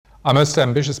Our most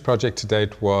ambitious project to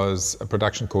date was a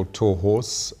production called Tall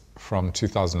Horse from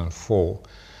 2004,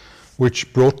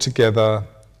 which brought together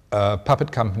a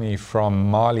puppet company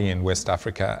from Mali in West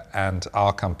Africa and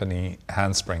our company,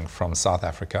 Handspring, from South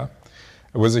Africa.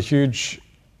 It was a huge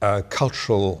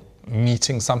cultural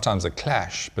meeting, sometimes a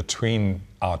clash between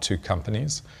our two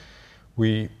companies.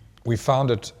 We found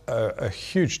it a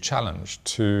huge challenge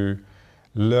to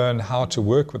learn how to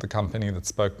work with a company that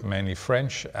spoke mainly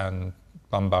French and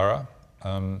Bambara.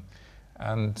 And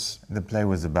the play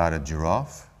was about a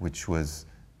giraffe, which was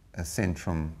sent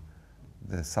from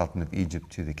the Sultan of Egypt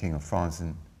to the King of France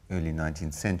in early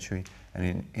 19th century, and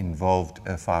it involved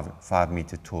a 5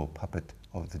 meter tall puppet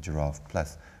of the giraffe,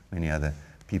 plus many other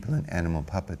people and animal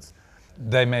puppets.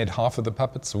 They made half of the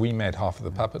puppets, we made half of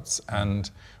the puppets, and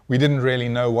we didn't really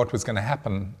know what was going to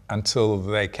happen until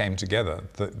they came together,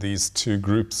 these two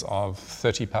groups of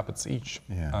 30 puppets each.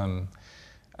 Yeah.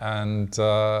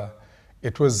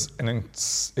 It was an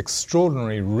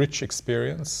extraordinary rich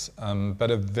experience, but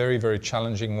a very, very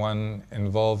challenging one,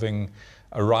 involving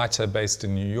a writer based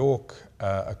in New York,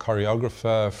 a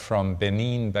choreographer from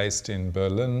Benin based in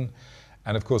Berlin,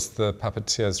 and of course the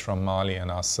puppeteers from Mali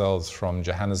and ourselves from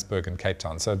Johannesburg and Cape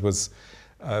Town. So it was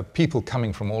people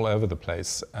coming from all over the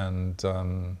place, and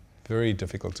very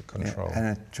difficult to control. Yeah,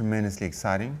 and tremendously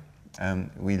exciting.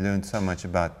 We learned so much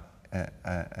about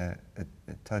a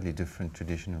totally different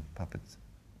tradition of puppets,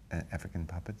 African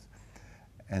puppets,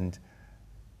 and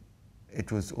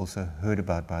it was also heard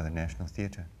about by the National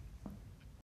Theatre.